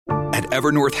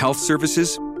Evernorth Health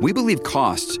Services, we believe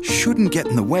costs shouldn't get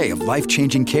in the way of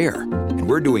life-changing care, and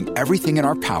we're doing everything in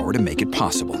our power to make it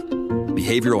possible.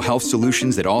 Behavioral health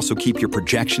solutions that also keep your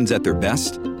projections at their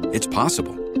best? It's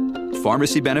possible.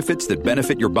 Pharmacy benefits that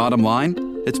benefit your bottom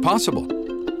line? It's possible.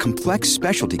 Complex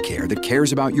specialty care that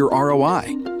cares about your ROI?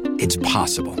 It's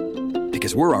possible.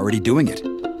 Because we're already doing it.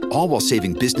 All while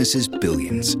saving businesses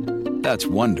billions. That's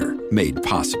Wonder made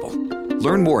possible.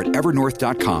 Learn more at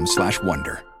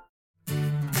evernorth.com/wonder.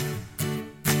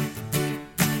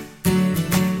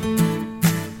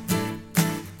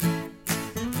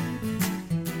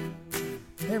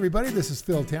 Hey everybody, this is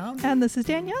Phil Town. And this is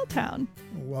Danielle Town.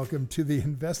 Welcome to the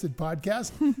Invested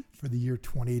Podcast for the year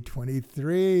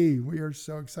 2023. We are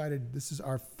so excited. This is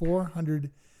our 401st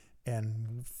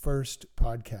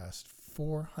podcast.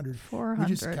 400. We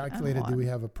just calculated that we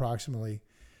have approximately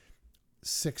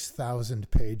 6,000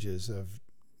 pages of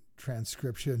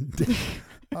transcription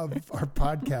of our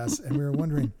podcasts. And we were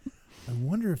wondering, I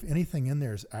wonder if anything in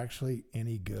there is actually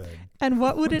any good. And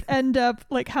what would it end up,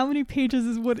 like how many pages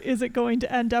is it going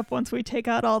to end up once we take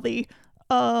out all the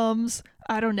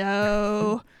I don't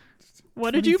know.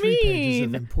 What did you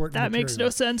mean? That material makes no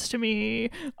sense to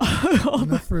me.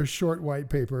 Enough for a short white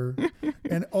paper.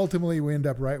 And ultimately we end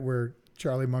up right where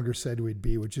Charlie Munger said we'd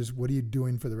be, which is, what are you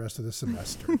doing for the rest of the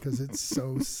semester? Because it's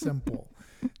so simple.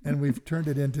 And we've turned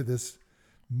it into this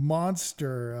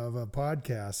monster of a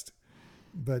podcast.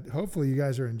 But hopefully you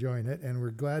guys are enjoying it, and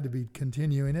we're glad to be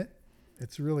continuing it.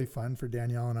 It's really fun for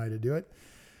Danielle and I to do it.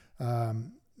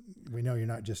 We know you're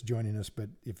not just joining us, but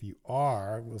if you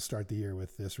are, we'll start the year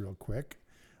with this real quick.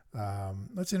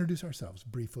 Let's introduce ourselves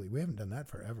briefly. We haven't done that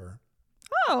forever.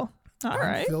 Oh, all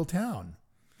right. I'm Phil Town.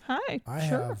 Hi.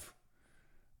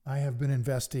 I have been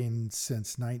investing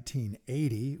since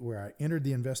 1980, where I entered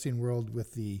the investing world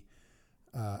with a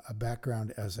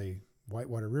background as a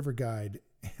whitewater river guide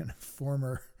and a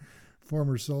former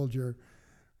soldier,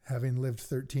 having lived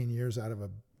 13 years out of a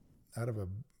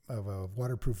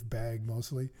waterproof bag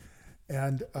mostly,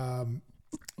 and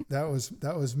that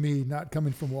was me, not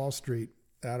coming from Wall Street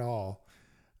at all.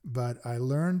 But I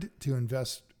learned to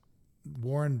invest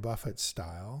Warren Buffett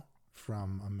style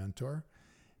from a mentor.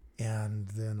 And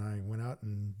then I went out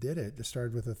and did it. It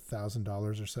started with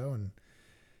 $1,000 or so,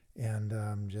 and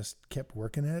just kept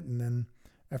working it. And then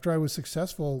after I was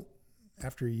successful,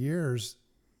 after years,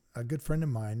 a good friend of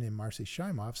mine named Marcy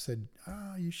Scheimoff said,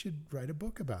 you should write a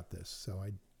book about this. So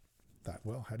I thought,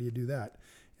 well, how do you do that?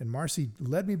 And Marcy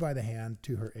led me by the hand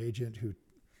to her agent, who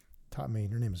taught me.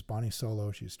 Her name is Bonnie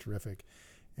Solo. She's terrific.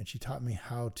 And she taught me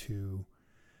how to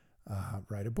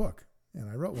write a book. And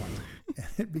I wrote one, and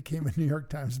it became a New York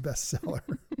Times bestseller,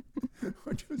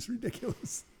 which was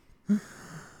ridiculous.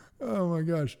 Oh my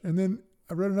gosh. And then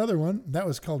I wrote another one that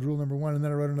was called Rule Number One. And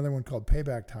then I wrote another one called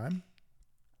Payback Time.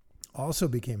 Also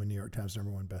became a New York Times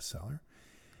 #1 bestseller.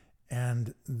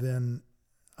 And then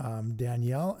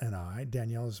Danielle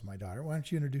is my daughter. Why don't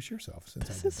you introduce yourself?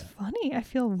 This is funny. I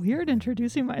feel weird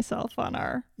introducing myself on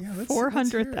our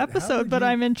 400th episode, but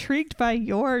I'm intrigued by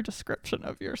your description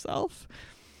of yourself.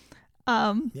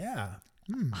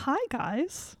 Hi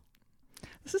guys.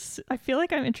 I feel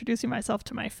like I'm introducing myself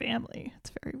to my family.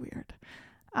 It's very weird.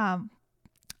 I'm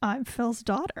Phil's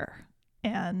daughter,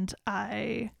 and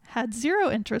I had zero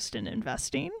interest in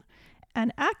investing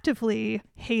and actively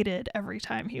hated every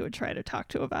time he would try to talk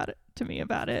to me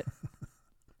about it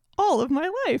all of my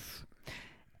life,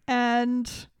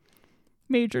 and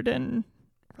majored in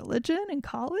religion in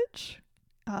college,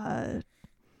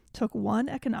 took one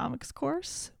economics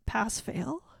course, pass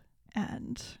fail,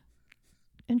 and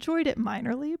enjoyed it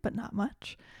minorly, but not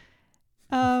much.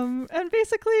 And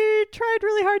basically tried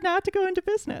really hard not to go into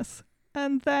business.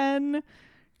 And then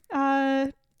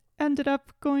ended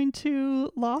up going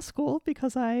to law school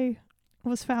because I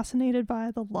was fascinated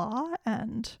by the law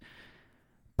and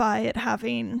by it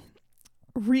having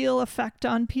real effect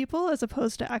on people as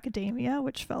opposed to academia,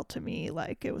 which felt to me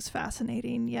like it was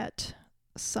fascinating yet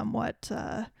somewhat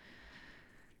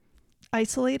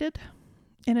isolated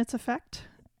in its effect.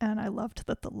 And I loved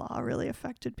that the law really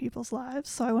affected people's lives.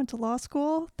 So I went to law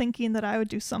school thinking that I would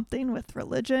do something with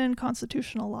religion,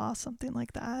 constitutional law, something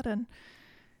like that, and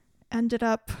ended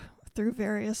up through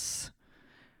various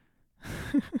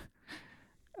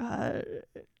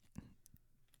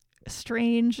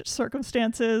strange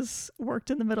circumstances,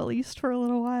 worked in the Middle East for a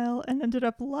little while, and ended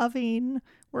up loving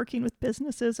working with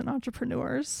businesses and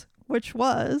entrepreneurs, which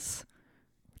was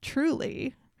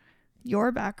truly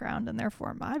your background and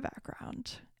therefore my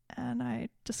background. And I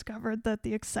discovered that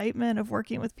the excitement of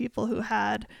working with people who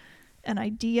had an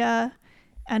idea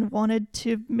and wanted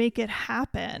to make it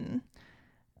happen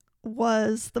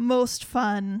was the most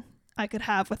fun I could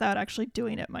have without actually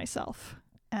doing it myself.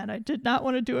 And I did not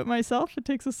want to do it myself. It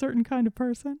takes a certain kind of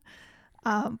person.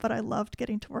 But I loved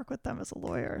getting to work with them as a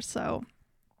lawyer. So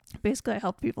basically, I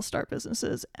helped people start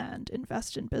businesses and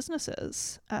invest in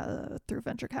businesses through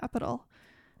venture capital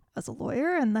as a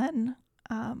lawyer. And then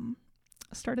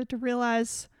started to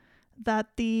realize that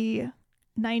the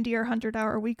 90 or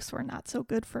 100-hour weeks were not so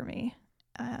good for me,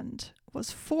 and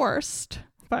was forced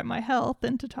by my health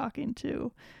into talking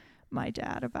to my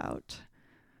dad about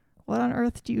what on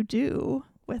earth do you do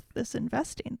with this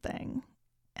investing thing.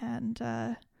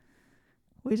 And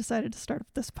we decided to start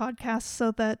this podcast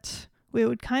so that we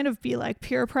would kind of be like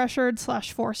peer pressured /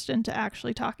 forced into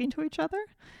actually talking to each other.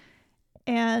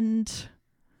 And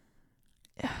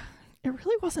it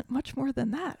really wasn't much more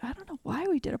than that. I don't know why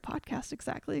we did a podcast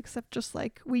exactly, except just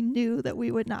like we knew that we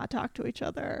would not talk to each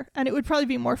other, and it would probably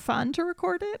be more fun to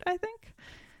record it, I think.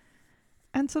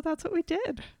 And so that's what we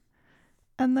did.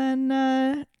 And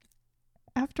then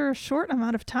after a short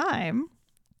amount of time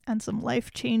and some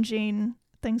life-changing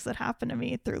things that happened to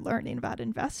me through learning about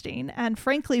investing, and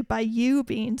frankly, by you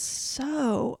being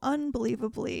so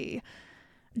unbelievably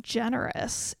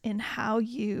generous in how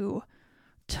you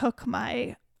took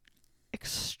my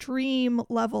extreme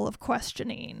level of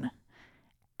questioning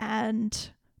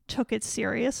and took it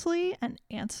seriously and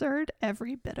answered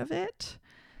every bit of it,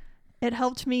 it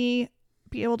helped me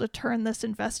be able to turn this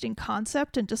investing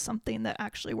concept into something that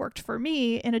actually worked for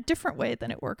me in a different way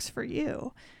than it works for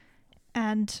you.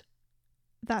 And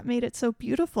that made it so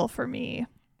beautiful for me.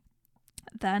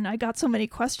 Then I got so many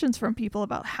questions from people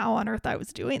about how on earth I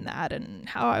was doing that and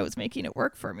how I was making it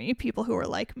work for me. People who were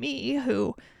like me,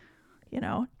 who, you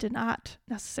know, did not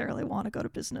necessarily want to go to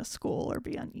business school or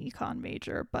be an econ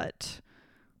major, but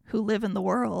who live in the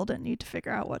world and need to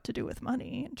figure out what to do with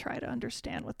money and try to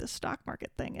understand what this stock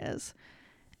market thing is.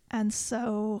 And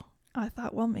so I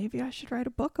thought, well, maybe I should write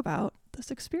a book about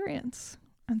this experience.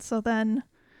 And so then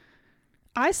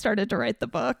I started to write the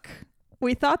book.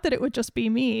 We thought that it would just be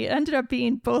me. It ended up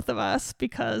being both of us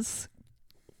because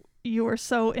you were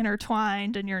so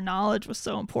intertwined and your knowledge was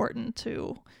so important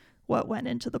to what went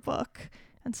into the book.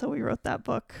 And so we wrote that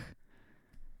book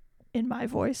in my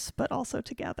voice, but also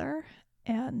together.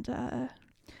 And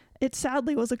it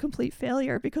sadly was a complete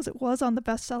failure because it was on the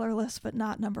bestseller list, but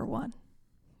not number one.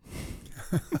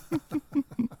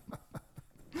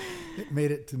 It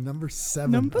made it to number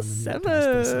 7. Number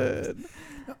 7.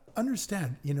 Now,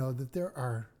 understand, you know, that there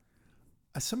are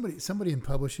somebody in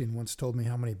publishing once told me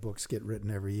how many books get written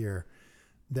every year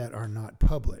that are not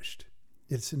published.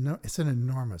 It's an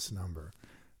enormous number,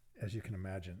 as you can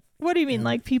imagine. What do you mean,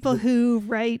 like people who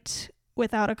write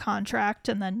without a contract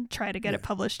and then try to get it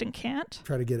published and can't?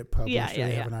 Try to get it published.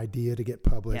 They have an idea to get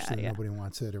published and nobody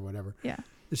wants it or whatever. Yeah.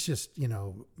 It's just, you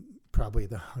know, probably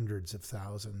the hundreds of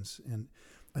thousands. And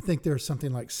I think there's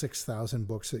something like 6,000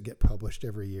 books that get published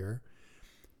every year.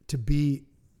 To be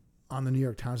on the New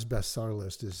York Times bestseller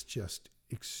list is just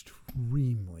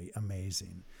extremely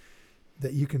amazing.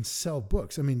 That you can sell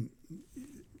books. I mean,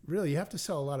 really, you have to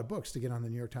sell a lot of books to get on the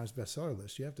New York Times bestseller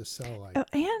list. You have to sell like...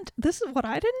 and this is what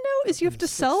I didn't know, is you have to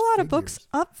sell a lot of books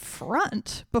up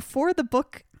front before the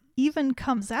book even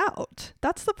comes out.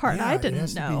 That's the part I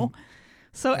didn't know.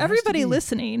 So everybody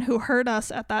listening who heard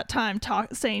us at that time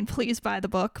saying, please buy the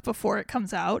book before it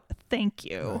comes out, thank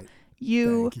you. Right.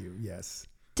 You yes.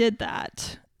 did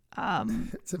that.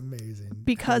 It's amazing.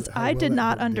 Because I did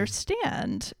not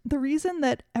understand the reason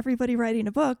that everybody writing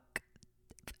a book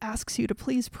asks you to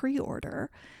please pre-order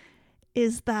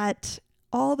is that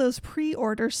all those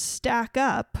pre-orders stack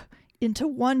up into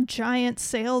one giant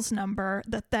sales number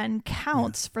that then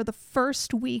counts for the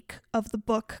first week of the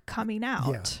book coming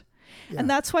out. Yeah, and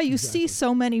that's why you see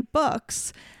so many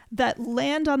books that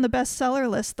land on the bestseller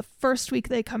list the first week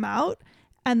they come out,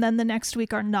 and then the next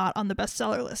week are not on the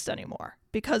bestseller list anymore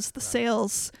because the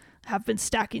sales have been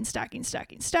stacking.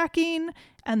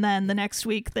 And then the next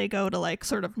week they go to like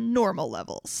sort of normal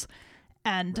levels.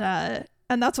 And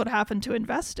that's what happened to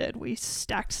Invested. We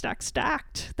stacked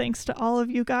thanks to all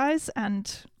of you guys.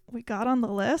 And we got on the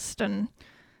list and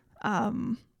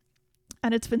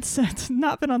it's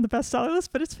not been on the bestseller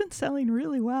list, but it's been selling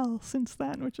really well since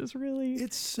then, which is really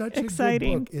It's such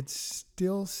exciting. a good book. It's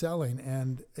still selling.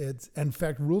 And it's, in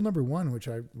fact, rule number 1, which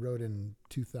I wrote in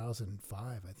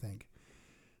 2005, I think.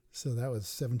 So that was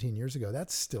 17 years ago.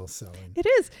 That's still selling. It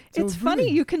is. So it's funny.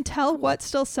 Really, you can tell what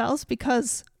still sells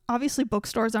because obviously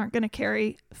bookstores aren't going to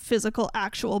carry physical,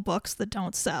 actual books that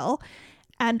don't sell.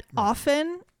 And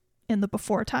often in the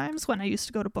before times when I used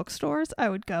to go to bookstores, I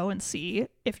would go and see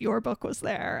if your book was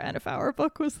there and if our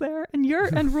book was there. And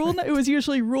it was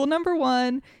usually rule number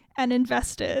 1 and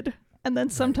invested. And then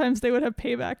sometimes they would have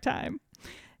payback time.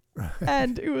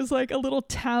 And it was like a little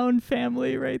town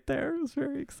family right there. It was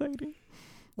very exciting.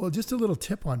 Well, just a little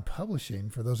tip on publishing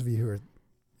for those of you who are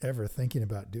ever thinking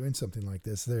about doing something like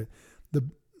this.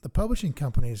 The publishing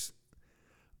companies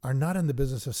are not in the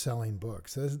business of selling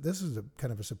books. This is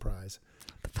kind of a surprise.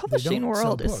 The publishing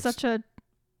world is such a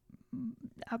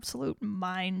absolute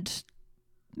mind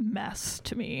mess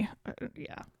to me.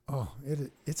 Yeah. Oh,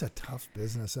 it's a tough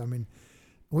business. I mean,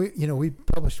 we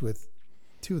published with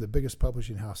two of the biggest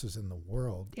publishing houses in the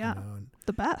world. Yeah,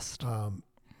 the best.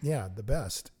 Yeah, the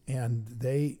best. And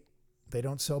they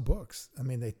don't sell books. I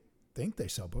mean, they think they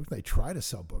sell books. They try to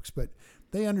sell books, but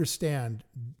they understand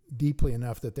deeply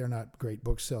enough that they're not great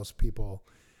book salespeople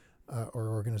or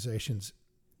organizations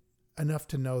enough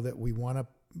to know that we want to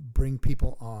bring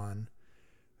people on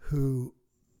who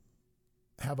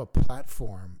have a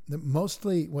platform. That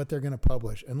mostly what they're going to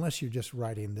publish, unless you're just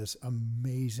writing this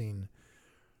amazing,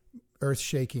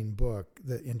 earth-shaking book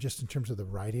that, in terms of the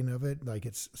writing of it, like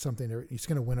it's something it's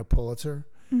going to win a Pulitzer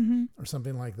or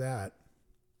something like that.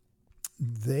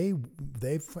 They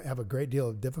have a great deal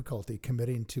of difficulty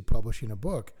committing to publishing a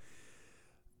book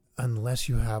unless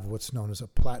you have what's known as a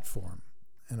platform.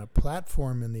 And a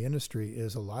platform in the industry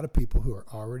is a lot of people who are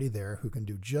already there who can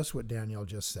do just what Danielle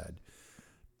just said,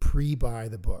 pre-buy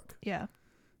the book. Yeah.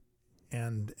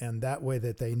 And that way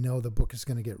that they know the book is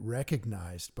going to get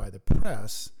recognized by the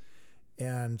press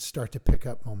and start to pick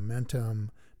up momentum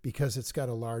because it's got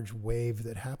a large wave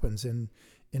that happens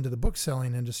into the book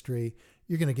selling industry.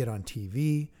 You're going to get on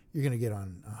TV. You're going to get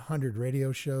on 100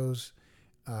 radio shows.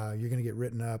 You're going to get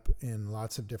written up in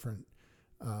lots of different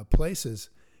places.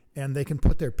 And they can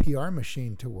put their PR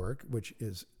machine to work, which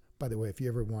is, by the way, if you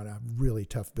ever want a really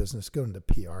tough business, go into the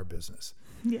PR business.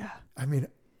 Yeah. I mean,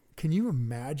 can you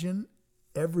imagine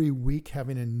every week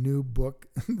having a new book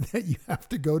that you have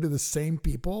to go to the same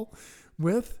people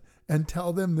with and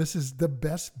tell them this is the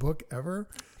best book ever?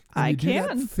 And I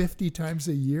can. Do that 50 times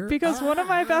a year? Because one of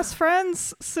my best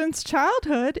friends since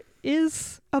childhood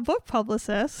is a book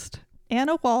publicist.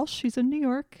 Anna Walsh, she's in New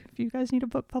York. If you guys need a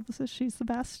book publicist, she's the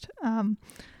best.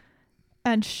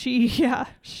 And she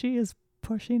is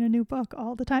pushing a new book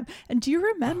all the time. And do you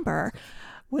remember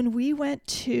when we went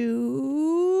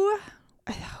to,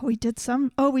 we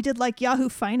did like Yahoo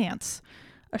Finance,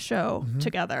 a show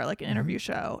together, like an interview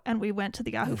show. And we went to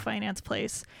the Yahoo Finance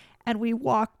place and we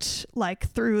walked like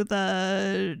through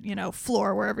the,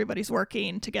 floor where everybody's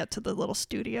working to get to the little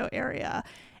studio area.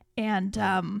 And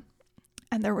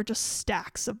there were just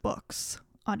stacks of books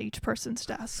on each person's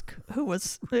desk. It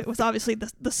was obviously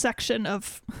the section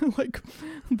of like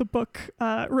the book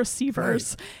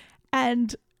receivers. Right.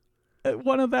 And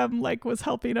one of them like was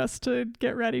helping us to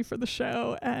get ready for the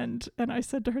show. And I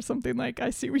said to her something like, I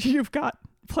see you've got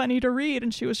plenty to read.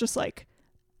 And she was just like,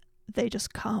 they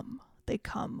just come. They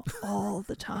come all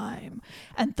the time.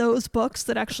 And those books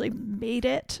that actually made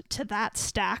it to that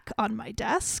stack on my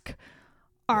desk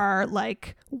are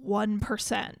like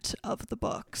 1% of the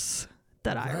books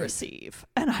that I receive.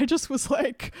 And I just was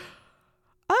like,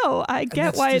 oh, I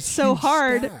get why it's so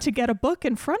hard to get a book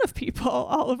in front of people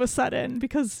all of a sudden,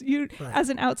 because you, as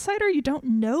an outsider, you don't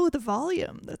know the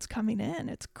volume that's coming in.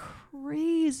 It's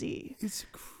crazy. It's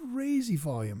crazy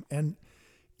volume. And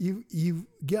you've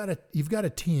got a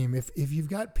team. If you've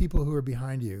got people who are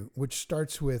behind you, which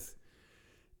starts with,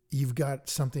 you've got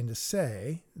something to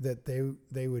say that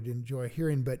they would enjoy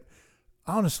hearing. But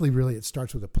honestly, really, it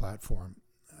starts with a platform.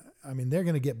 I mean, they're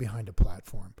going to get behind a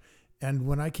platform. And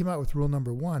when I came out with rule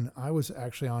number 1, I was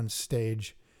actually on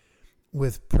stage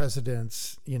with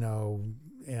presidents,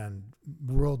 and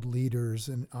world leaders,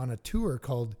 and on a tour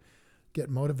called Get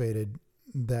Motivated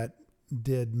that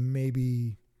did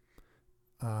maybe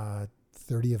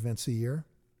 30 events a year.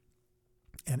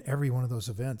 And every one of those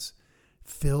events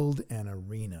filled an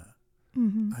arena.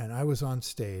 And I was on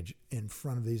stage in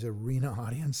front of these arena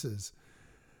audiences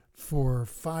for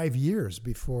 5 years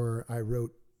before I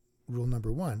wrote rule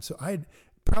number 1. So I'd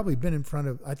probably been in front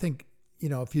of, I think,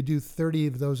 if you do 30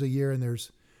 of those a year and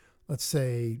there's, let's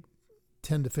say,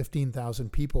 10 to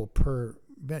 15,000 people per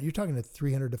event, you're talking to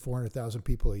 300 to 400,000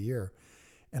 people a year.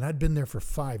 And I'd been there for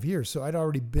 5 years. So I'd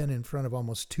already been in front of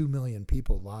almost 2 million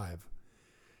people live.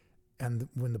 And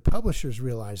when the publishers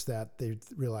realized that, they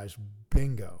realized,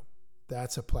 bingo,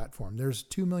 that's a platform. There's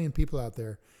 2 million people out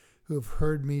there who have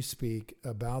heard me speak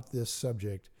about this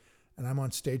subject, and I'm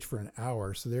on stage for an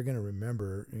hour, so they're going to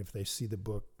remember, if they see the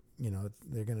book,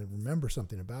 they're going to remember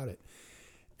something about it.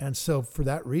 And so for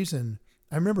that reason,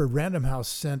 I remember Random House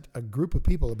sent a group of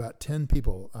people, about 10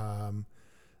 people.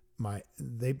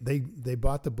 They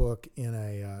bought the book in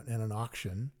an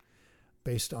auction,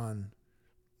 based on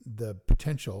the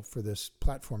potential for this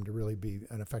platform to really be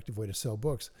an effective way to sell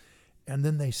books. And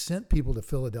then they sent people to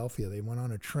Philadelphia. They went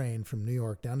on a train from New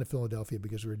York down to Philadelphia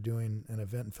because we were doing an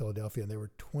event in Philadelphia. There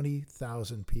were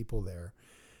 20,000 people there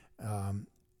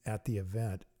at the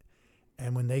event.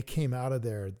 And when they came out of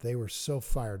there, they were so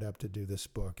fired up to do this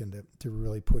book and to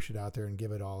really push it out there and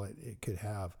give it all it could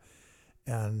have.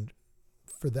 And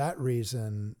for that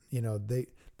reason, you know,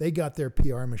 they got their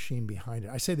PR machine behind it.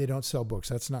 I say they don't sell books.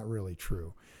 That's not really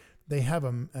true. They have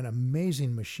an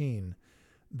amazing machine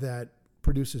that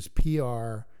produces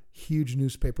PR, huge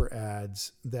newspaper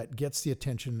ads that gets the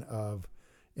attention of,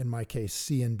 in my case,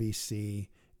 CNBC,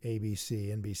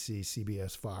 ABC, NBC,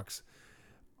 CBS, Fox,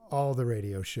 all the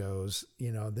radio shows.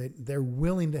 You know, they're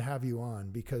willing to have you on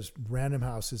because Random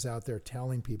House is out there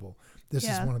telling people this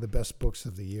is one of the best books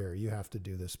of the year. You have to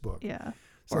do this book. Yeah.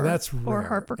 So that's rare. Or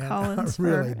HarperCollins.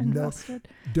 Really,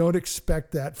 don't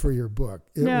expect that for your book.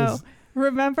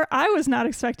 Remember, I was not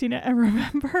expecting it. And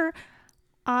remember,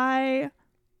 I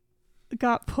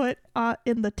got put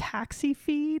in the taxi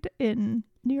feed in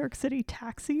New York City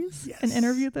taxis. Yes. An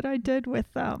interview that I did with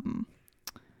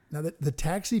now the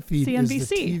taxi feed CNBC. Is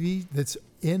the TV that's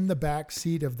in the back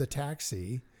seat of the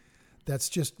taxi that's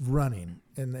just running,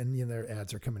 and then their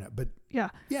ads are coming up. But yeah,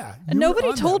 and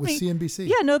nobody told me. CNBC.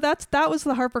 Yeah, no, that was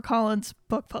the HarperCollins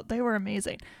book club. They were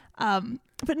amazing.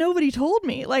 But nobody told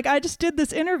me. Like, I just did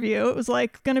this interview. It was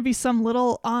like going to be some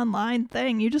little online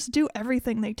thing. You just do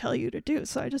everything they tell you to do.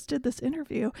 So I just did this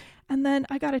interview. And then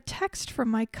I got a text from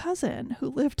my cousin who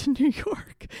lived in New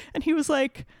York. And he was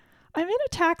like, I'm in a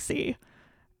taxi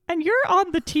and you're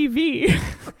on the TV.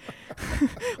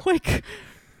 Like,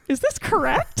 is this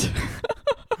correct?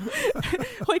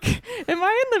 Like, am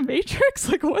I in the Matrix?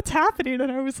 Like, what's happening?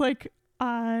 And I was like,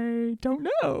 I don't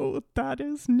know. That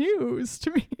is news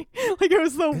to me. Like, it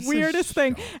was the weirdest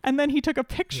thing. And then he took a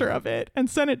picture of it and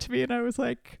sent it to me. And I was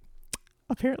like,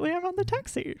 apparently I'm on the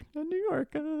taxi in New York.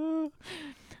 I don't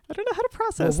know how to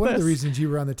process this. One of the reasons you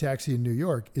were on the taxi in New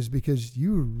York is because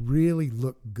you really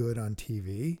look good on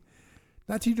TV.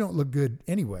 Not that you don't look good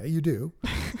anyway, you do.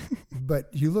 But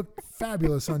you look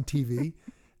fabulous on TV.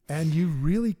 And you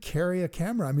really carry a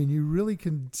camera. I mean, you really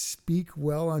can speak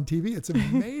well on TV. It's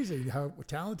amazing how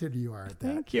talented you are at that.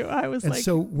 Thank you. I was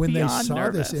so when they saw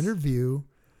nervous. this interview,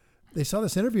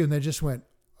 and they just went,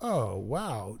 "Oh,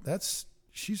 wow,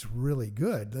 she's really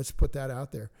good. Let's put that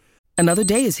out there." Another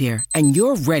day is here, and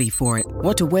you're ready for it.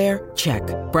 What to wear? Check.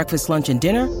 Breakfast, lunch, and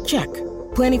dinner? Check.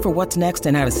 Planning for what's next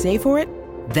and how to save for it?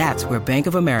 That's where Bank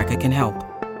of America can help.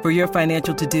 For your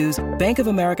financial to-dos, Bank of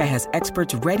America has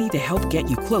experts ready to help get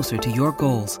you closer to your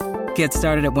goals. Get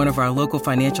started at one of our local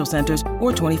financial centers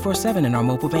or 24/7 in our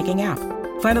mobile banking app.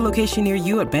 Find a location near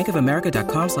you at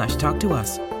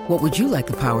bankofamerica.com/talktous. What would you like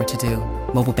the power to do?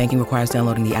 Mobile banking requires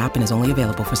downloading the app and is only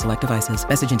available for select devices.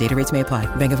 Message and data rates may apply.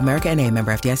 Bank of America NA,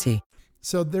 member FDIC.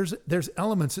 So there's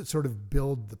elements that sort of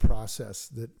build the process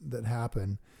that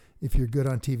happen. If you're good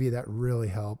on TV, that really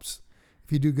helps.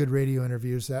 If you do good radio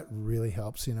interviews, that really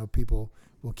helps. You know, people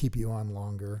will keep you on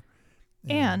longer.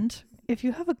 And if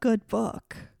you have a good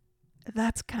book,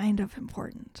 that's kind of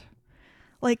important.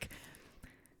 Like,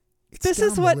 this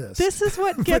is what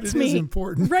gets me. It is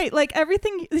important. Right. Like,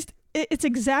 everything, it's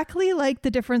exactly like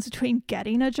the difference between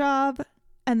getting a job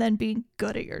and then being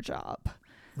good at your job.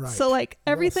 Right. So, like,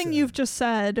 everything you've just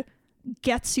said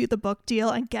gets you the book deal,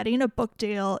 and getting a book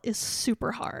deal is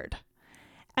super hard.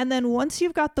 And then once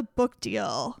you've got the book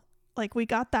deal, like, we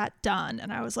got that done.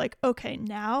 And I was like, okay,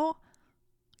 now,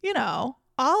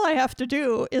 all I have to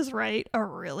do is write a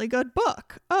really good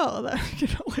book. Oh,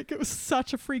 like, it was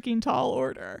such a freaking tall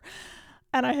order.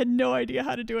 And I had no idea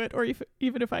how to do it, or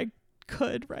even if I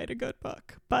could write a good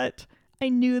book. But I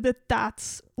knew that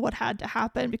that's what had to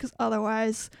happen, because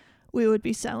otherwise we would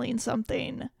be selling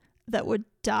something that would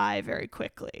die very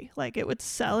quickly. Like, it would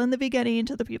sell in the beginning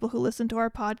to the people who listen to our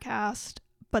podcast,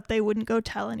 but they wouldn't go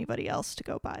tell anybody else to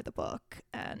go buy the book,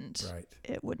 and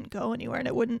It wouldn't go anywhere.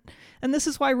 And this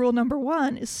is why rule number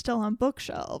 1 is still on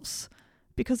bookshelves,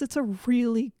 because it's a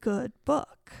really good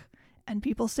book. And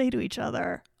people say to each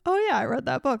other, oh yeah, I read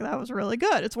that book. That was really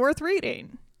good. It's worth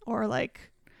reading. Or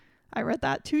like, I read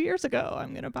that 2 years ago.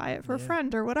 I'm going to buy it for a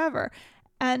friend or whatever.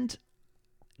 And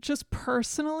just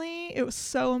personally, it was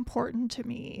so important to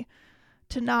me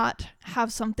to not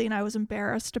have something I was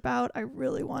embarrassed about. I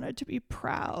really wanted to be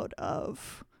proud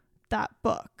of that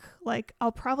book. Like,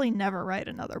 I'll probably never write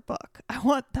another book. I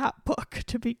want that book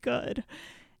to be good.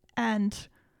 And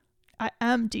I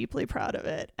am deeply proud of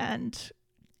it. And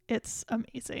it's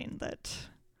amazing that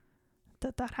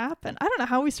happened. I don't know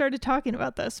how we started talking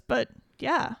about this, but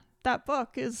yeah, that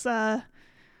book is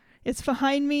It's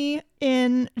behind me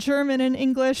in German and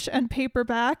English and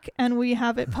paperback, and we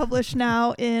have it published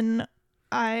now in,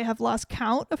 I have lost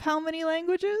count of how many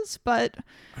languages, but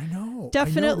I know.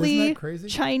 definitely Isn't that crazy?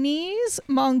 Chinese,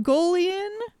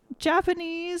 Mongolian,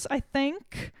 Japanese, I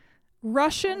think,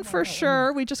 Russian for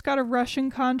sure. We just got a Russian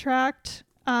contract.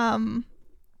 Look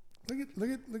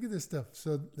at this stuff.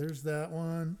 So there's that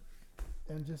one,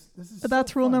 and just this is. But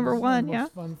that's so rule fun. number This is one, one of the yeah.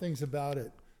 most fun things about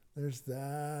it. There's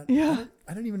that. Yeah.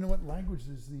 I don't even know what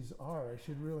languages these are. I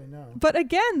should really know. But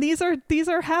again, these are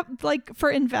like for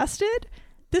Invested,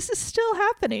 this is still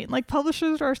happening. Like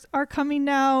publishers are coming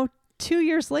now 2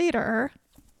 years later.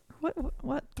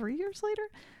 What 3 years later?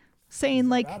 Saying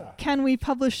like, can we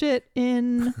publish it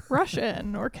in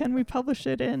Russian or can we publish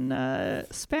it in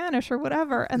Spanish or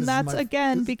whatever? And that's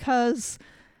because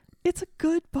it's a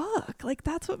good book. Like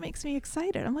that's what makes me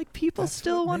excited. I'm like, people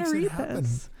still want to read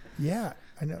this. Yeah,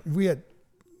 I know. We had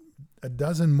a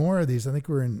dozen more of these. I think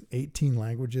we're in 18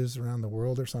 languages around the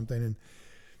world or something. And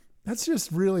that's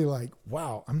just really like,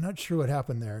 wow, I'm not sure what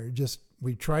happened there.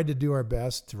 We tried to do our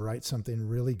best to write something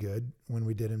really good when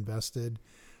we did Invested.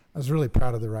 I was really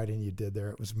proud of the writing you did there.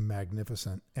 It was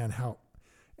magnificent. And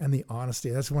the honesty.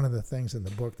 That's one of the things in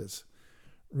the book that's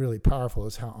really powerful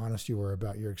is how honest you were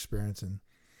about your experience.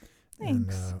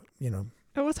 Thanks.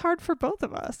 It was hard for both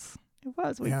of us. It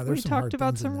was. We talked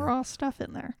about some raw stuff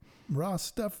in there. Raw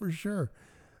stuff for sure.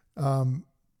 And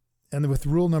with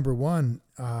rule number 1,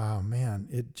 man,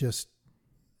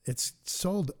 it's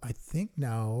sold, I think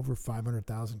now over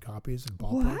 500,000 copies in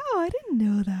ballpark. Wow, I didn't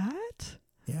know that.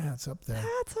 Yeah, it's up there.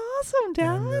 That's awesome,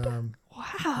 Dad. And,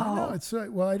 wow.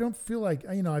 I don't feel like,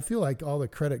 I feel like all the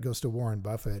credit goes to Warren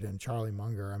Buffett and Charlie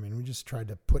Munger. I mean, we just tried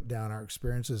to put down our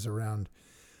experiences around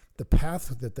the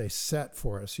path that they set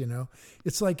for us,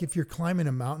 It's like if you're climbing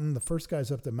a mountain, the first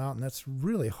guy's up the mountain, that's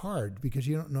really hard because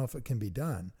you don't know if it can be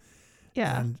done.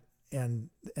 Yeah. And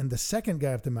the second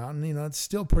guy up the mountain, it's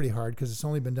still pretty hard because it's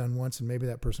only been done once and maybe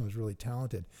that person was really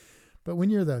talented. But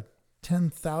when you're the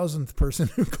 10,000th person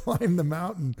who climbed the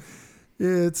mountain,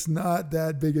 it's not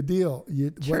that big a deal.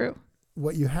 True.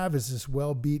 What you have is this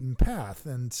well-beaten path.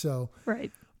 And so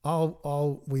right.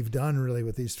 all we've done really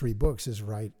with these 3 books is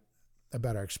write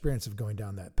about our experience of going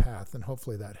down that path. And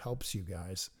hopefully that helps you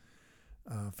guys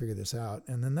figure this out.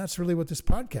 And then that's really what this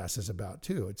podcast is about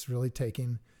too. It's really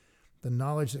taking the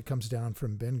knowledge that comes down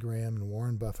from Ben Graham and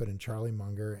Warren Buffett and Charlie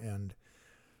Munger and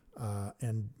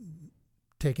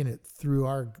taking it through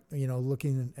our,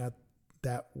 looking at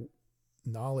that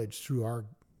knowledge through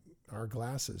our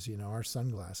glasses, our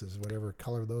sunglasses, whatever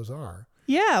color those are.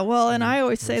 Yeah. Well, and I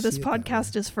always say this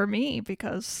podcast is for me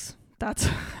because that's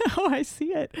how I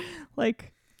see it.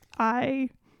 Like, I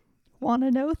want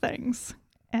to know things,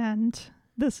 and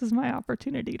this is my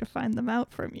opportunity to find them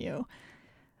out from you.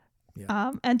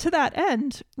 Yeah. And to that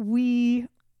end, we're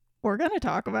going to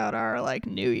talk about our like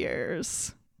New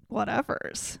Year's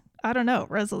whatevers. I don't know,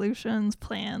 resolutions,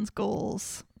 plans,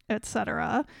 goals,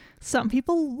 etc. Some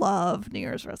people love New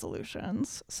Year's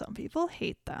resolutions. Some people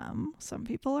hate them. Some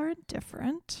people are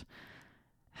indifferent.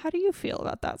 How do you feel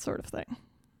about that sort of thing?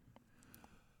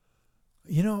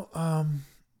 Let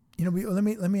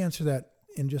me answer that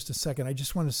in just a second. I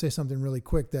just want to say something really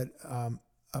quick that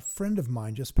a friend of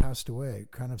mine just passed away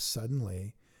kind of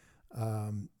suddenly.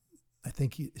 I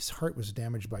think his heart was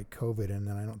damaged by COVID, and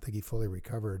then I don't think he fully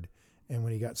recovered. And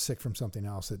when he got sick from something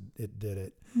else, it did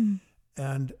it. Mm.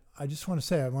 And I just want to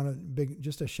say, I want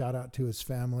just a shout out to his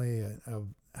family of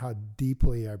how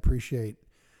deeply I appreciate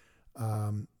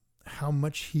how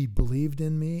much he believed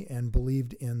in me and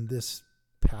believed in this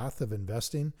path of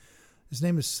investing. His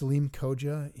name is Salim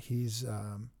Koja. He's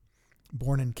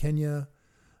born in Kenya,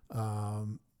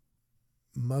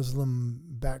 Muslim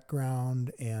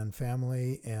background and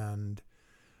family, and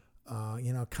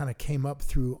kind of came up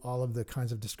through all of the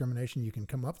kinds of discrimination you can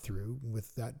come up through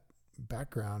with that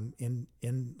background.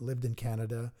 Lived in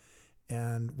Canada,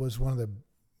 and was one of the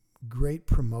great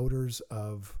promoters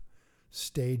of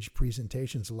stage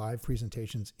presentations, live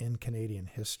presentations in Canadian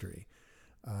history.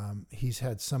 He's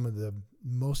had some of the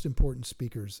most important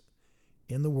speakers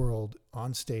in the world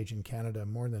on stage in Canada,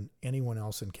 more than anyone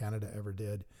else in Canada ever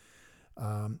did.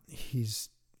 He's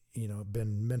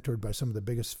been mentored by some of the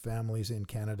biggest families in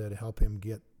Canada to help him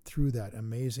get through that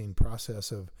amazing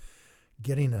process of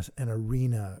getting an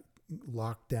arena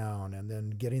locked down, and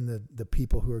then getting the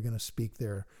people who are going to speak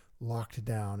there locked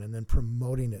down, and then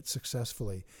promoting it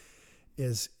successfully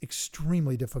is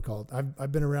extremely difficult.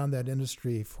 I've been around that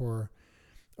industry for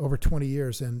over 20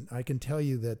 years, and I can tell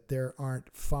you that there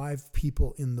aren't 5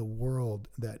 people in the world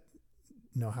that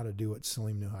know how to do what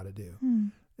Salim knew how to do.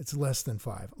 It's less than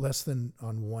 5, less than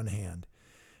on one hand.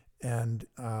 And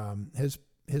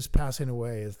his passing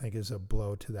away, I think, is a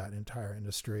blow to that entire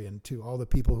industry and to all the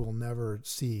people who will never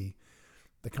see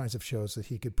the kinds of shows that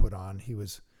he could put on. He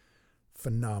was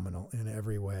phenomenal in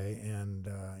every way, and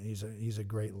he's a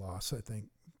great loss, I think,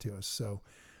 to us. So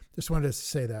just wanted to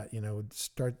say that,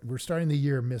 we're starting the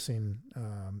year missing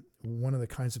one of the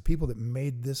kinds of people that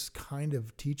made this kind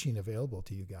of teaching available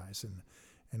to you guys,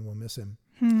 and we'll miss him.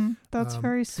 That's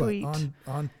very sweet. But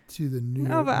on to the new.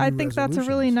 No, but I think that's a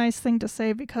really resolutions. nice thing to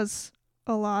say, because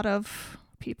a lot of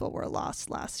people were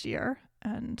lost last year,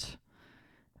 and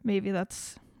maybe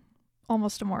that's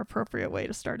almost a more appropriate way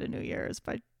to start a new year, is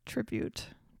by tribute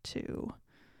to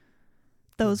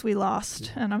those we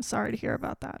lost. And I'm sorry to hear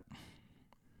about that.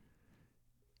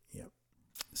 Yep.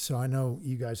 So I know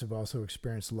you guys have also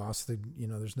experienced loss.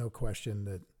 There's no question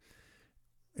that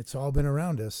it's all been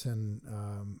around us, and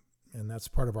that's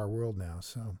part of our world now.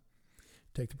 So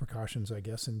take the precautions, I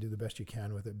guess, and do the best you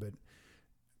can with it. But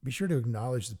be sure to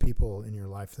acknowledge the people in your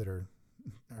life that are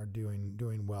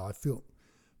doing well. I feel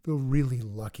really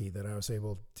lucky that I was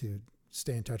able to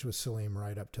stay in touch with Salim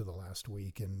right up to the last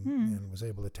week, and was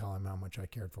able to tell him how much I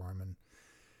cared for him and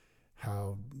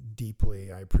how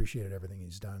deeply I appreciated everything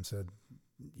he's done. So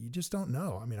you just don't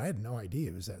know. I mean, I had no idea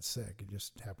he was that sick. It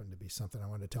just happened to be something I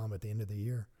wanted to tell him at the end of the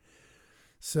year.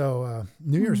 So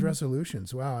New Year's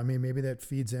resolutions. Wow. I mean, maybe that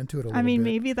feeds into it a little bit. I mean,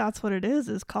 maybe that's what it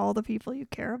is call the people you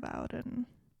care about and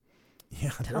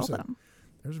tell them.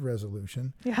 There's a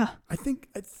resolution. Yeah. I think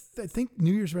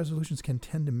New Year's resolutions can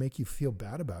tend to make you feel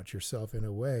bad about yourself in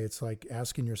a way. It's like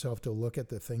asking yourself to look at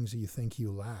the things you think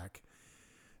you lack,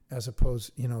 as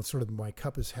opposed, sort of my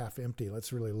cup is half empty.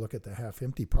 Let's really look at the half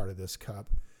empty part of this cup.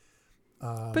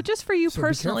 But just for you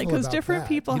personally, because different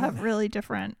people have really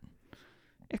different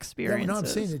experiences. Yeah, I'm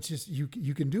saying it's just you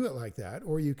can do it like that,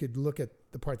 or you could look at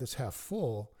the part that's half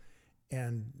full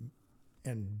and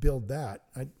build that.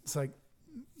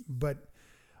 But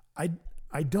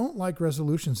I don't like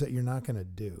resolutions that you're not going to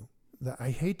do. I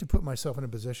hate to put myself in a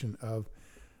position of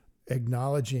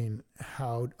acknowledging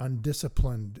how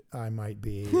undisciplined I might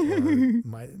be, or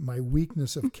my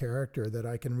weakness of character, that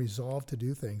I can resolve to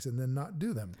do things and then not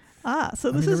do them.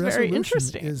 So this is very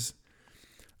interesting.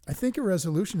 I think a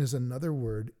resolution is another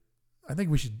word. I think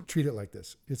we should treat it like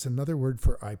this. It's another word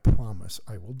for I promise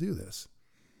I will do this.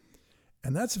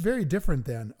 And that's very different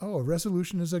than, a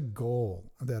resolution is a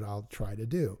goal that I'll try to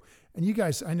do. And you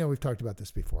guys, I know we've talked about this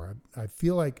before. I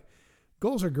feel like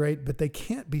goals are great, but they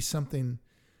can't be something,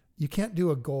 you can't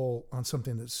do a goal on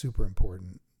something that's super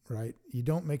important, right? You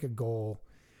don't make a goal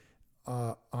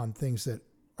on things that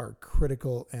are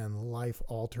critical and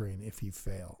life-altering if you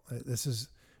fail.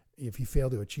 If you fail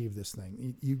to achieve this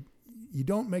thing. You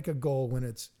don't make a goal when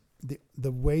it's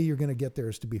the way you're going to get there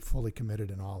is to be fully committed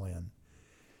and all in.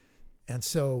 And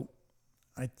so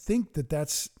I think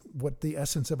that's what the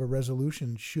essence of a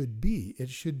resolution should be. It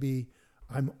should be,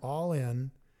 I'm all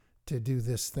in to do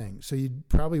this thing. So you'd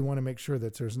probably want to make sure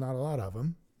that there's not a lot of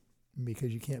them,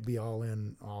 because you can't be all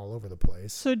in all over the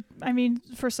place. So, I mean,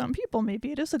 for some people,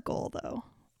 maybe it is a goal, though.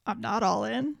 I'm not all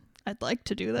in. I'd like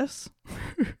to do this.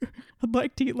 I'd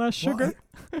like to eat less sugar.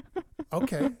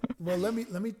 Okay. Well, let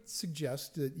me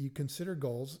suggest that you consider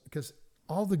goals, because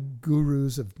all the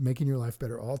gurus of making your life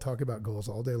better all talk about goals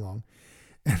all day long.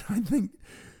 And I think,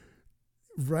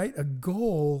 a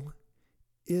goal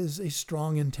is a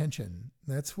strong intention.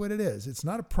 That's what it is. It's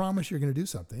not a promise you're going to do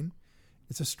something.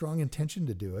 It's a strong intention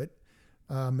to do it.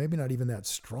 Maybe not even that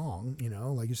strong,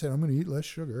 like you said, I'm going to eat less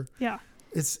sugar. Yeah.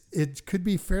 It could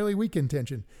be fairly weak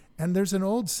intention. And there's an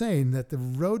old saying that the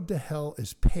road to hell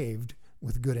is paved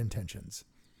with good intentions.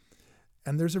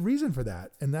 And there's a reason for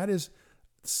that. And that is,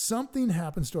 something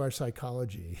happens to our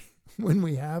psychology when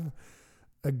we have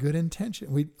a good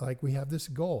intention. We have this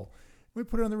goal. We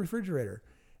put it on the refrigerator.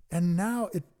 And now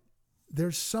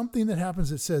there's something that happens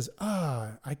that says,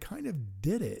 I kind of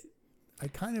did it. I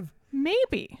kind of,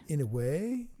 maybe, in a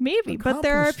way, maybe, but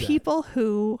there are that. people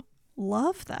who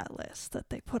love that list that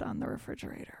they put on the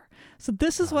refrigerator. So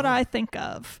this is what I think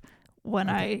of when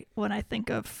I think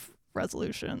of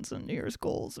resolutions and New Year's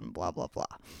goals and blah, blah, blah.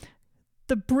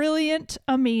 The brilliant,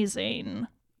 amazing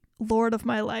Lord of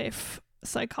my life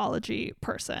psychology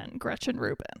person, Gretchen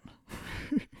Rubin.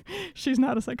 She's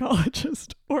not a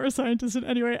psychologist or a scientist in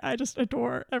any way. I just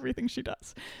adore everything she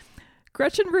does.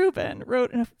 Gretchen Rubin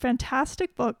wrote a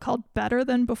fantastic book called Better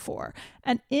Than Before.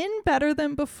 And in Better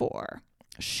Than Before,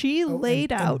 she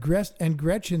laid out... And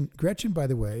Gretchen, by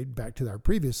the way, back to our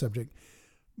previous subject,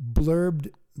 blurbed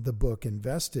the book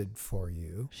Invested for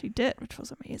you. She did, which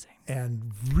was amazing.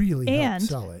 And really helped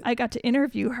sell it. I got to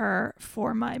interview her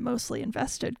for my Mostly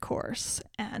Invested course.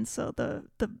 And so the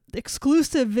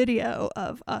exclusive video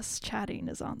of us chatting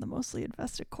is on the Mostly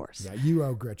Invested course. Yeah, you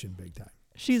owe Gretchen big time.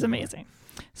 She's amazing.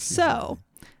 So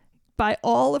by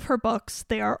all of her books,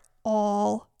 they are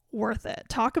all worth it.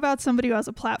 Talk about somebody who has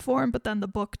a platform, but then the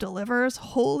book delivers.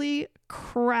 Holy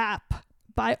crap.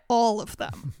 By all of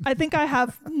them. I think I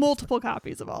have multiple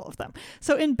copies of all of them.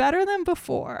 So in Better Than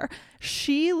Before,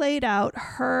 she laid out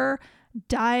her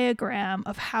diagram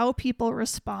of how people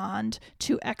respond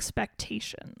to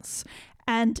expectations.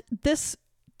 And this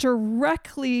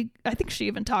directly, I think she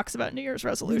even talks about New Year's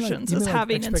resolutions as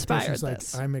having inspired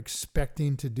this. I'm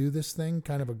expecting to do this thing,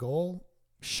 kind of a goal?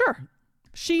 Sure.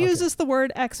 She uses the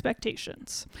word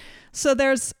expectations. So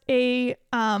there's a...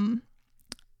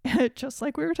 just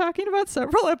like we were talking about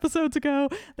several episodes ago,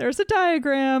 there's a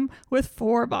diagram with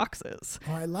 4 boxes.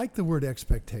 Oh, I like the word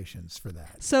expectations for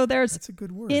that. So that's a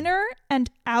good word. Inner and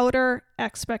outer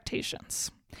expectations.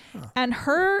 Huh. And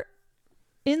her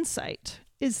insight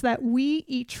is that we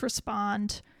each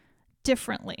respond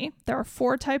differently. There are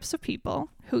 4 types of people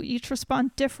who each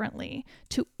respond differently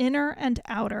to inner and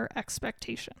outer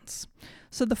expectations.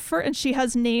 So and she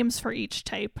has names for each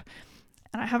type.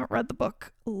 And I haven't read the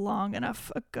book long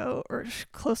enough ago or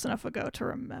close enough ago to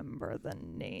remember the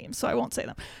names, so I won't say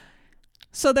them.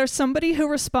 So there's somebody who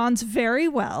responds very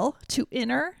well to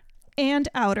inner and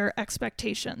outer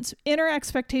expectations. Inner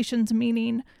expectations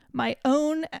meaning my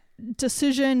own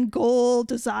decision, goal,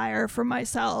 desire for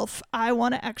myself. I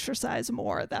want to exercise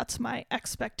more. That's my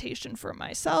expectation for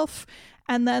myself.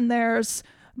 And then there's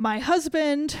my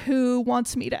husband who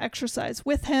wants me to exercise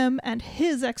with him, and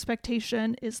his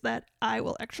expectation is that I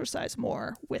will exercise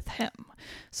more with him.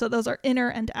 So those are inner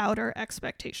and outer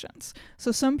expectations.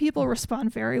 So some people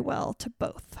respond very well to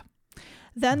both.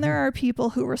 Then there are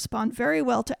people who respond very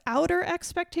well to outer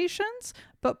expectations,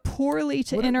 but poorly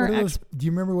to inner expectations. Do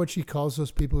you remember what she calls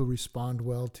those people who respond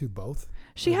well to both?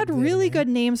 She had really good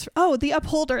names. The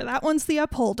upholder. That one's the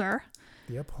upholder.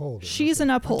 The upholder. She's an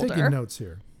upholder. I'm taking notes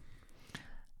here.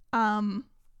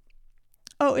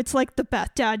 It's like the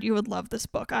best. Dad, you would love this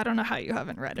book. I don't know how you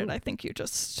haven't read it. I think you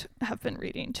just have been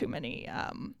reading too many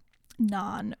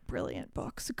non-brilliant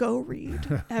books. Go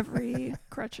read every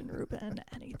Gretchen Rubin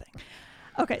anything.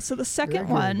 Okay, so the second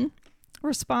one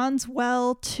responds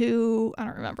well to, I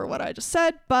don't remember what I just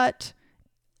said, but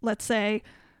let's say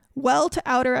well to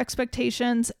outer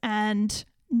expectations and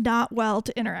not well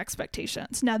to inner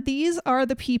expectations. Now, these are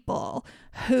the people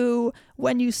who,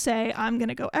 when you say, I'm going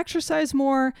to go exercise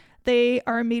more, they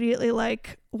are immediately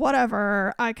like,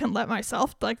 whatever, I can let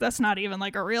myself, like, that's not even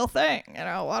like a real thing.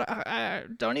 I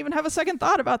don't even have a second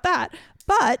thought about that,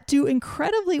 but do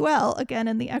incredibly well, again,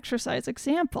 in the exercise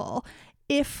example.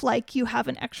 If like you have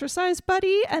an exercise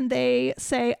buddy and they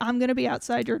say, I'm going to be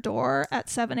outside your door at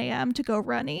 7 a.m. to go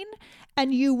running,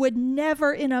 and you would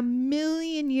never in a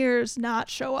million years not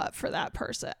show up for that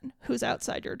person who's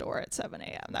outside your door at 7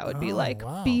 a.m. That would be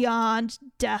beyond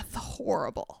death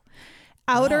horrible.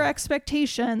 Outer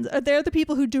expectations, they're the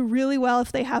people who do really well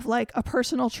if they have like a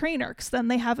personal trainer, because then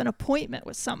they have an appointment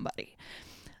with somebody.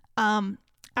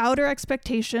 Outer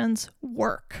expectations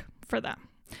work for them.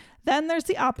 Then there's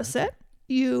the opposite.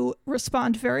 You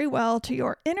respond very well to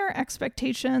your inner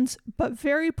expectations, but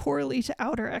very poorly to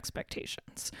outer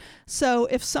expectations. So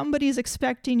if somebody's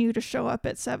expecting you to show up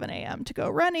at 7 a.m. to go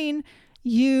running,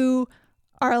 you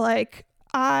are like,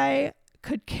 I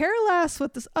could care less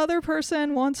what this other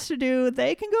person wants to do.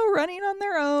 They can go running on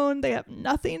their own. They have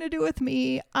nothing to do with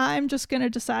me. I'm just going to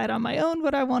decide on my own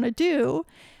what I want to do.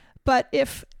 But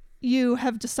if you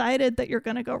have decided that you're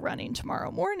going to go running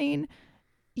tomorrow morning,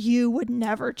 you would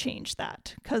never change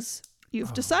that because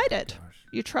you've decided.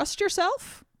 You trust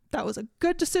yourself. That was a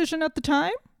good decision at the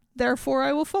time. Therefore,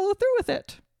 I will follow through with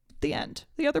it. The end.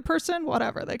 The other person,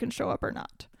 whatever, they can show up or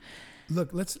not. Look,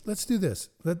 let's do this.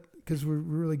 Because we're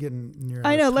really getting near.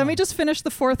 I know. Let me just finish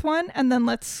the fourth one, and then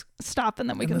let's stop, and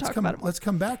then we can talk about it more. Let's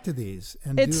come back to these.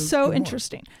 And it's so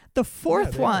interesting. The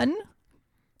fourth one,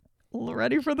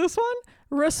 ready for this one?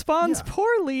 Responds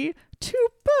poorly to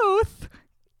both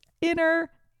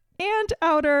inner and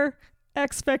outer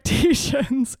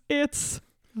expectations. It's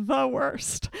the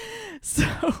worst. So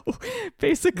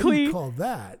basically, what do you call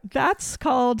that? That's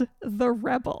called the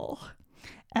rebel.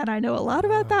 And I know a lot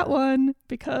about that one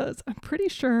because I'm pretty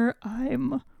sure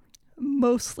I'm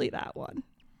mostly that one.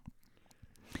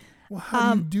 Well,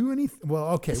 how do you do anything? Well,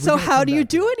 okay. So how do you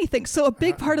do anything? So a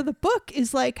big part of the book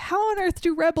is like, how on earth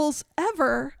do rebels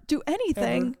ever do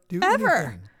anything?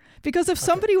 Ever. Because if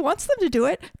somebody wants them to do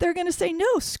it, they're going to say,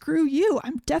 no, screw you.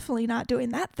 I'm definitely not doing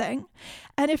that thing.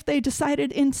 And if they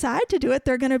decided inside to do it,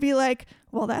 they're going to be like,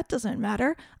 well, that doesn't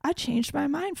matter. I changed my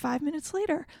mind 5 minutes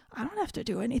later. I don't have to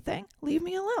do anything. Leave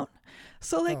me alone.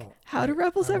 So how do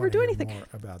rebels ever do anything? More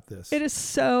about this. It is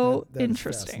so that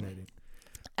interesting. Is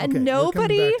and okay,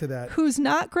 nobody who's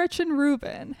not Gretchen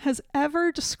Rubin has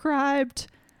ever described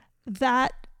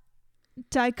that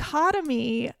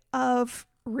dichotomy of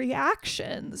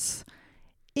reactions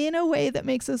in a way that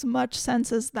makes as much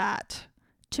sense as that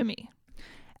to me.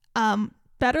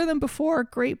 Better Than Before,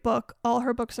 great book. All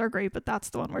her books are great, but that's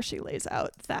the one where she lays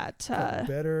out that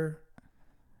better.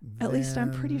 At least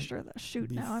I'm pretty sure that.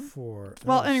 Before.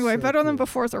 Well, anyway, so Better Than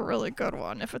Before is a really good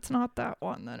one. If it's not that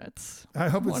one, then it's I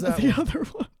hope one it's of that the one. other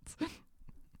ones.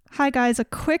 Hi guys, a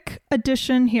quick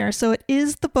addition here. So it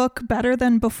is the book Better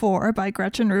Than Before by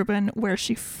Gretchen Rubin, where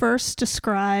she first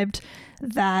described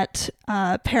that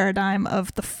paradigm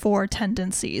of the 4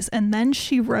 tendencies. And then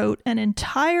she wrote an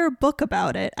entire book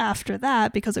about it after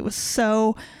that because it was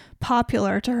so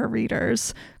popular to her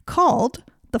readers, called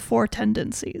The 4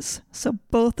 Tendencies. So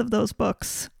both of those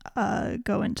books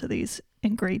go into these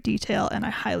in great detail, and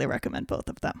I highly recommend both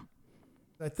of them.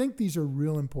 I think these are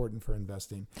real important for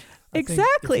investing.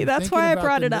 Exactly. That's why I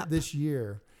brought it up. This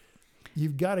year,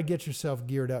 you've got to get yourself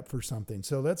geared up for something.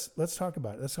 So let's talk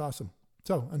about it. That's awesome.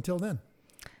 So until then.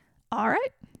 All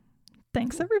right.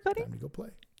 Thanks, everybody. Time to go play.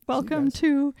 Welcome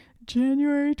to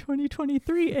January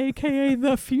 2023, aka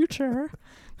the future.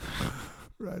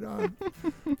 Right on.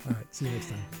 All right. See you next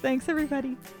time. Thanks,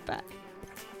 everybody. Bye.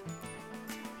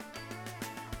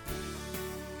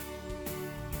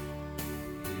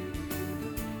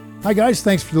 Hi guys,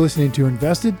 thanks for listening to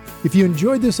Invested. If you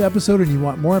enjoyed this episode and you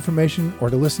want more information or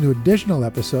to listen to additional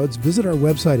episodes, visit our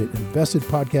website at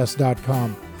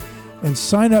investedpodcast.com and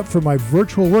sign up for my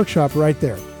virtual workshop right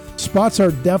there. Spots are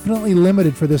definitely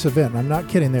limited for this event. I'm not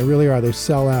kidding, they really are. They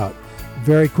sell out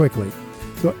very quickly.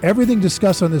 So everything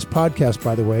discussed on this podcast,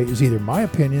 by the way, is either my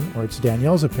opinion or it's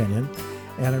Danielle's opinion.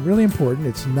 And really important,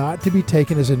 it's not to be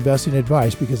taken as investing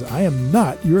advice because I am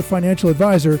not your financial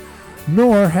advisor,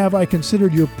 nor have I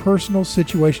considered your personal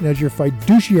situation as your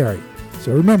fiduciary.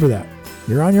 So remember that.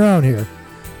 You're on your own here.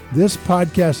 This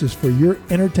podcast is for your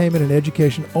entertainment and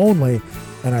education only,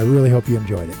 and I really hope you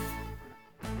enjoyed it.